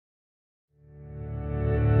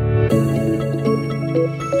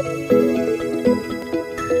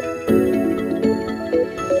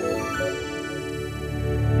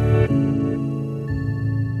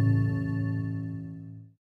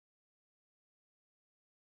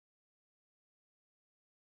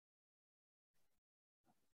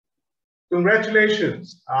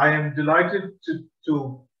Congratulations. I am delighted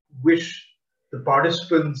to wish the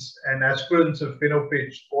participants and aspirants of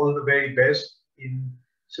FinoPitch all the very best in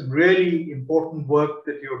some really important work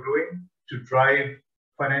that you're doing to drive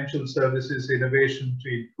financial services innovation to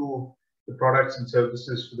improve the products and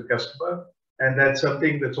services for the customer. And that's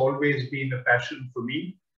something that's always been a passion for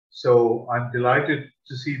me. So I'm delighted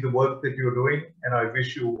to see the work that you're doing, and I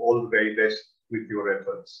wish you all the very best with your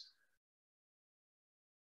efforts.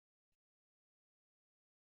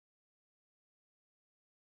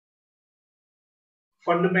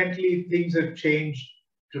 Fundamentally, things have changed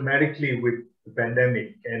dramatically with the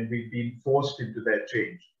pandemic, and we've been forced into that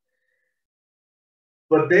change.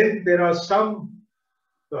 But then there are some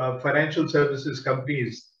financial services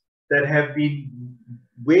companies that have been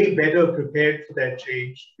way better prepared for that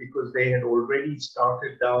change because they had already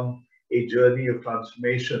started down a journey of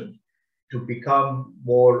transformation to become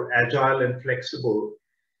more agile and flexible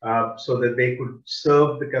so that they could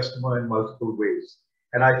serve the customer in multiple ways.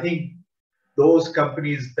 And I think those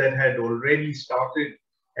companies that had already started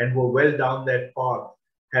and were well down that path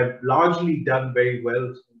have largely done very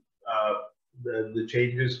well the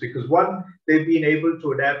changes, because one, they've been able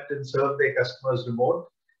to adapt and serve their customers remote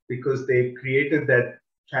because they've created that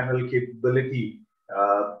channel capability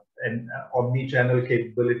and omni-channel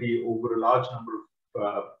capability over a large number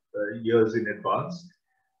of years in advance.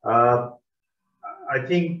 I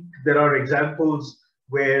think there are examples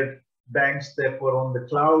where banks that were on the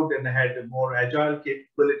cloud and had a more agile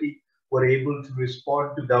capability were able to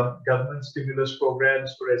respond to government stimulus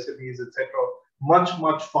programs for SMEs, etc., much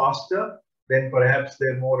faster than perhaps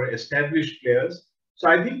their more established players. So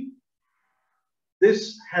I think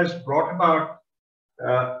this has brought about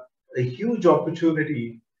a huge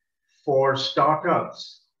opportunity for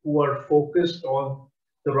startups who are focused on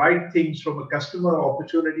the right things from a customer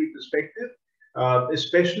opportunity perspective,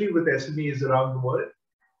 especially with SMEs around the world,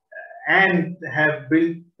 and have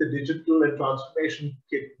built the digital and transformation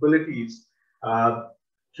capabilities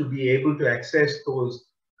to be able to access those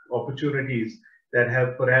opportunities that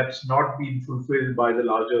have perhaps not been fulfilled by the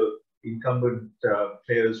larger incumbent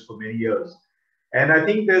players for many years. And I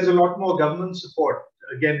think there's a lot more government support.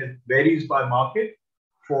 Again, it varies by market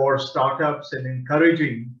for startups and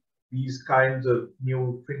encouraging these kinds of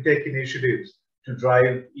new fintech initiatives to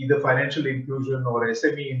drive either financial inclusion or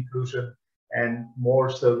SME inclusion and more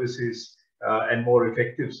services and more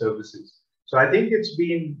effective services. So I think it's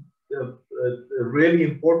been a really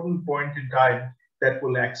important point in time that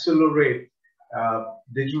will accelerate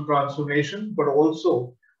digital transformation, but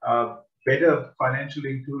also better financial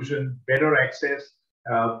inclusion, better access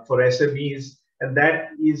for SMEs, and that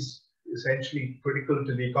is essentially critical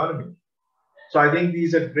to the economy. So I think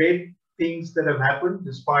these are great things that have happened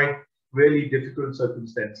despite really difficult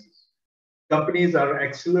circumstances. Companies are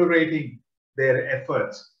accelerating their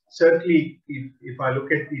efforts. Certainly, if I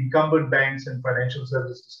look at the incumbent banks and financial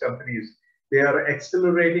services companies, they are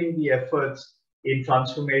accelerating the efforts in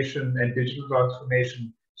transformation and digital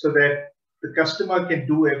transformation so that the customer can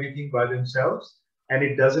do everything by themselves and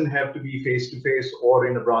it doesn't have to be face-to-face or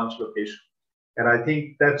in a branch location. And I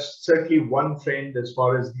think that's certainly one trend as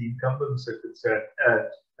far as the incumbents are concerned,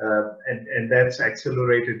 and that's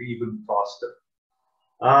accelerated even faster.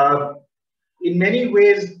 In many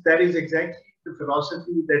ways, that is exactly the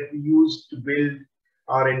philosophy that we used to build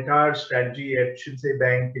our entire strategy at Shinsei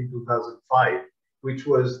Bank in 2005, which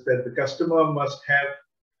was that the customer must have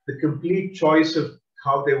the complete choice of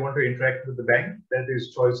how they want to interact with the bank, that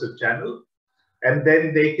is choice of channel, and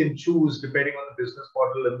then they can choose depending on the business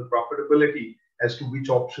model and the profitability as to which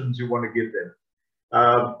options you want to give them.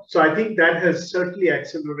 So I think that has certainly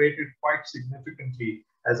accelerated quite significantly,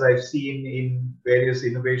 as I've seen in various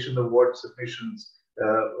Innovation Awards submissions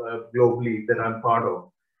globally that I'm part of.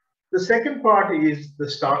 The second part is the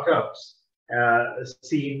startups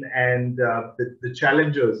scene and the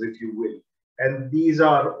challengers, if you will. And these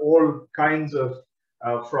are all kinds of,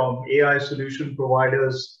 from AI solution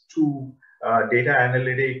providers to data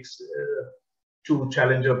analytics, to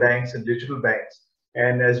challenger banks and digital banks.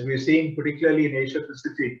 And as we're seeing, particularly in Asia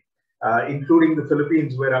Pacific, including the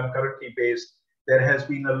Philippines, where I'm currently based, there has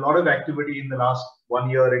been a lot of activity in the last 1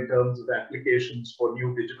 year in terms of applications for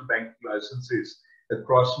new digital banking licenses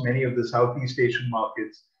across many of the Southeast Asian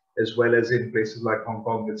markets, as well as in places like Hong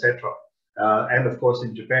Kong, etc., and of course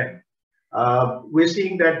in Japan. We're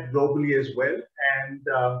seeing that globally as well, and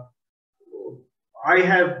I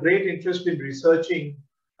have great interest in researching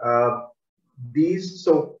these.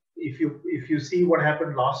 So if you see what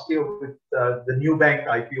happened last year with the new bank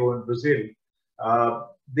IPO in Brazil,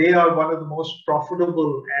 they are one of the most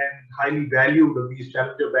profitable and highly valued of these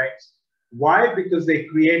challenger banks. Why? Because they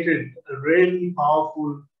created a really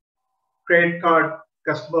powerful credit card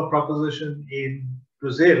customer proposition in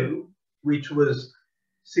Brazil, which was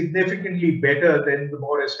significantly better than the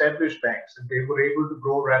more established banks, and they were able to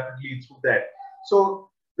grow rapidly through that. So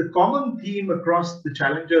the common theme across the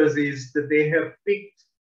challengers is that they have picked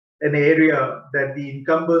an area that the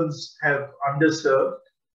incumbents have underserved,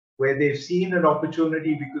 where they've seen an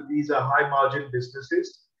opportunity because these are high margin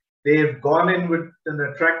businesses. They have gone in with an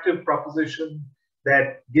attractive proposition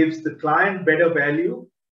that gives the client better value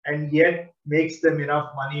and yet makes them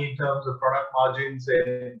enough money in terms of product margins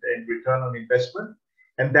and return on investment.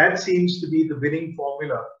 And that seems to be the winning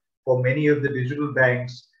formula for many of the digital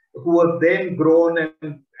banks, who have then grown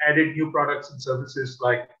and added new products and services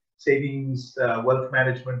like savings, wealth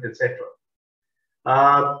management, etc.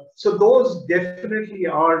 So those definitely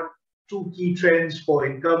are two key trends for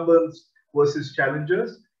incumbents versus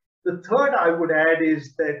challengers. The third I would add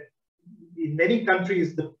is that in many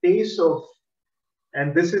countries, the pace of,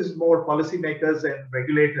 and this is more policymakers and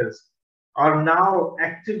regulators, are now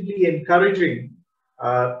actively encouraging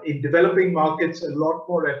in developing markets a lot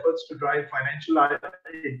more efforts to drive financial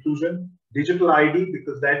inclusion, digital ID,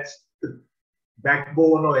 because that's the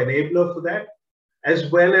backbone or enabler for that, as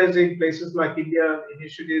well as in places like India,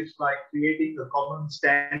 initiatives like creating a common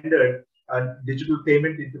standard digital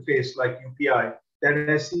payment interface like UPI that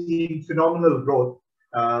has seen phenomenal growth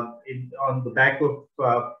on the back of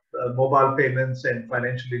mobile payments and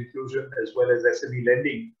financial inclusion, as well as SME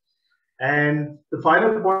lending. And the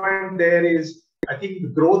final point there is, I think, the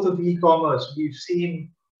growth of e-commerce. We've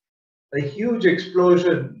seen a huge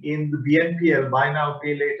explosion in the BNPL, buy now,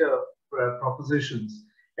 pay later propositions.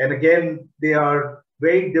 And again, they are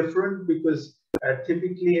very different because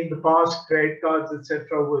typically in the past, credit cards,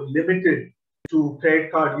 etc., were limited to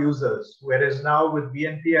credit card users, whereas now with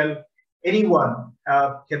BNPL, anyone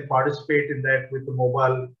can participate in that with a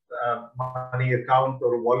mobile money account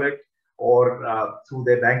or a wallet, or through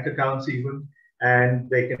their bank accounts even, and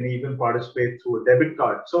they can even participate through a debit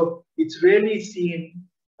card. So it's really seen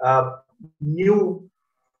new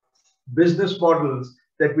business models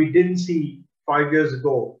that we didn't see 5 years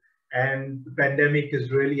ago, and the pandemic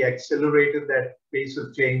has really accelerated that pace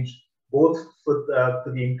of change, both for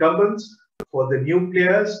the incumbents, for the new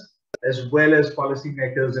players, as well as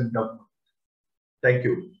policymakers and government. Thank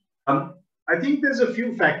you. I think there's a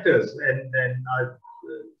few factors, and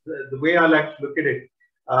the way I like to look at it,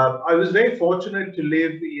 I was very fortunate to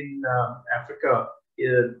live in Africa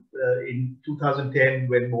in 2010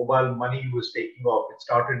 when mobile money was taking off. It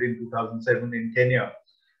started in 2007 in Kenya.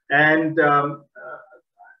 And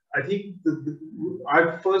I think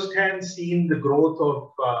I've firsthand seen the growth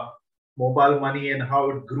of mobile money and how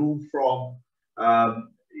it grew from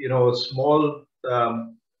a small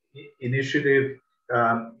initiative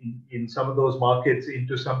in some of those markets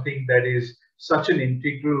into something that is such an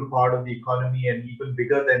integral part of the economy and even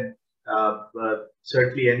bigger than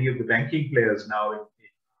certainly any of the banking players now in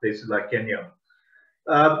places like Kenya.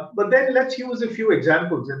 But then let's use a few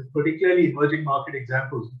examples, and particularly emerging market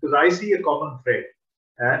examples, because I see a common thread.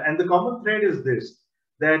 And the common thread is this,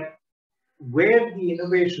 that where the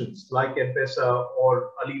innovations like M-Pesa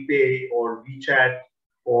or Alipay or WeChat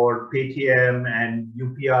or Paytm and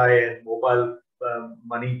UPI and mobile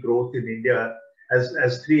money growth in India,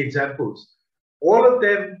 as three examples, all of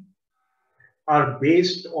them are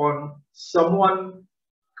based on someone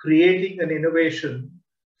creating an innovation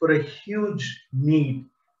for a huge need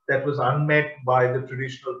that was unmet by the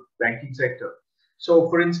traditional banking sector. So,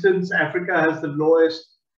 for instance, Africa has the lowest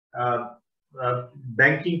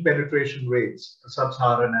banking penetration rates,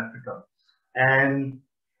 sub-Saharan Africa. And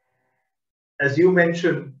as you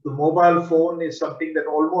mentioned, the mobile phone is something that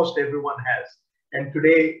almost everyone has. And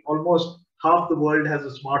today, almost half the world has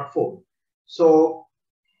a smartphone. So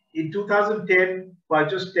in 2010, by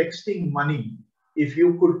just texting money, if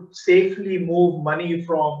you could safely move money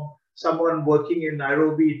from someone working in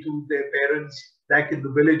Nairobi to their parents back in the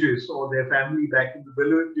villages or their family back in the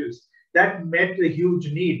villages, that met a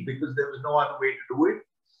huge need because there was no other way to do it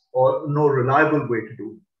or no reliable way to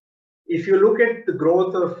do it. If you look at the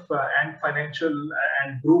growth of Ant Financial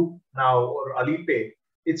and Group now, or Alipay,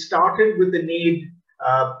 it started with the need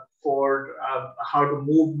for how to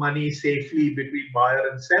move money safely between buyer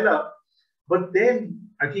and seller. But then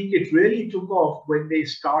I think it really took off when they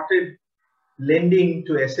started lending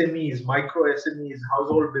to SMEs, micro SMEs,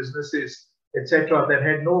 household businesses, etc., that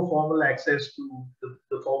had no formal access to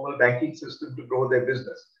the formal banking system to grow their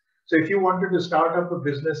business. So if you wanted to start up a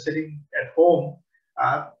business sitting at home,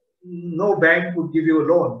 no bank would give you a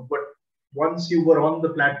loan. But once you were on the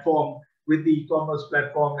platform with the e-commerce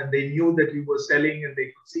platform and they knew that you were selling and they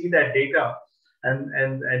could see that data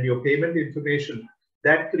and your payment information,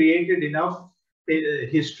 that created enough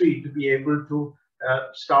history to be able to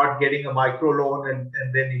start getting a micro loan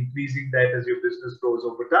and then increasing that as your business grows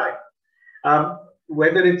over time.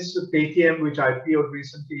 Whether it's Paytm, which IPO'd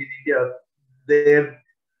recently in India, their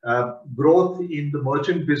growth in the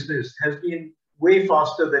merchant business has been way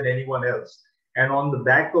faster than anyone else. And on the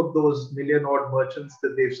back of those million-odd merchants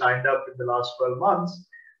that they've signed up in the last 12 months,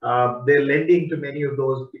 they're lending to many of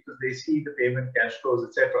those because they see the payment cash flows,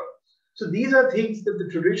 etc. So these are things that the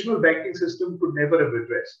traditional banking system could never have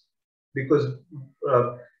addressed, because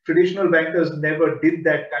traditional bankers never did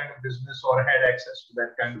that kind of business or had access to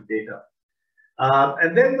that kind of data.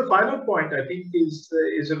 And then the final point, I think,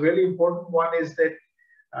 is a really important one, is that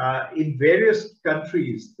in various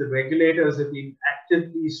countries, the regulators have been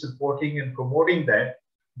actively supporting and promoting that,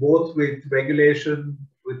 both with regulation,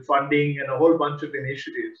 with funding, and a whole bunch of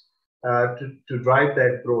initiatives to drive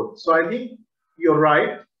that growth. So I think you're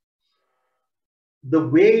right. The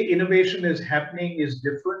way innovation is happening is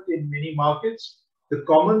different in many markets. The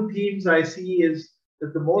common themes I see is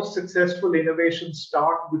that the most successful innovations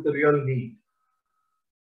start with a real need.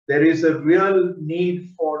 There is a real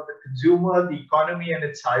need for the consumer, the economy, and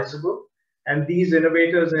it's sizable. And these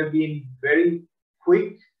innovators have been very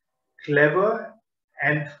quick, clever,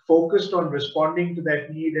 and focused on responding to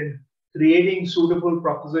that need and creating suitable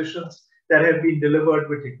propositions that have been delivered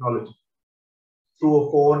with technology through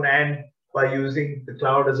a phone and by using the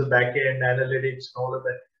cloud as a backend, analytics, and all of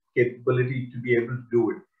that capability to be able to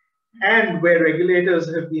do it. And where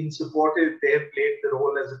regulators have been supportive, they have played the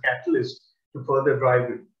role as a catalyst to further drive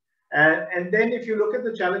it. And then if you look at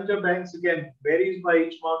the challenger banks, again, varies by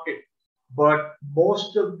each market, but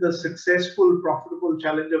most of the successful, profitable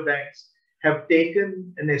challenger banks have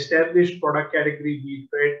taken an established product category, be it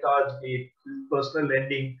credit cards, be it personal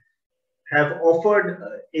lending, have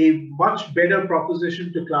offered a much better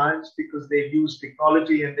proposition to clients because they've used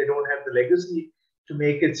technology and they don't have the legacy to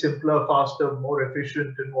make it simpler, faster, more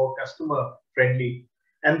efficient, and more customer friendly.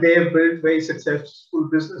 And they have built very successful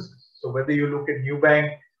businesses. So whether you look at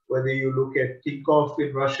Nubank, whether you look at Tinkoff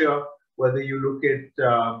in Russia, whether you look at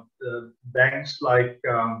banks like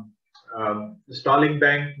the Starling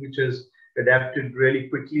Bank, which has adapted really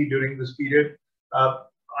quickly during this period,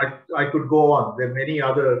 I could go on. There are many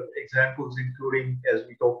other examples, including, as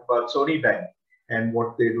we talked about, Sony Bank and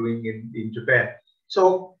what they're doing in Japan.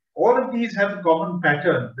 So all of these have a common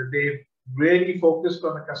pattern, that they've really focused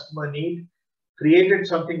on a customer need, created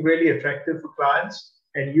something really attractive for clients,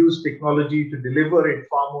 and used technology to deliver it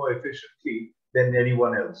far more efficiently than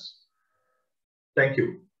anyone else. Thank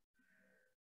you.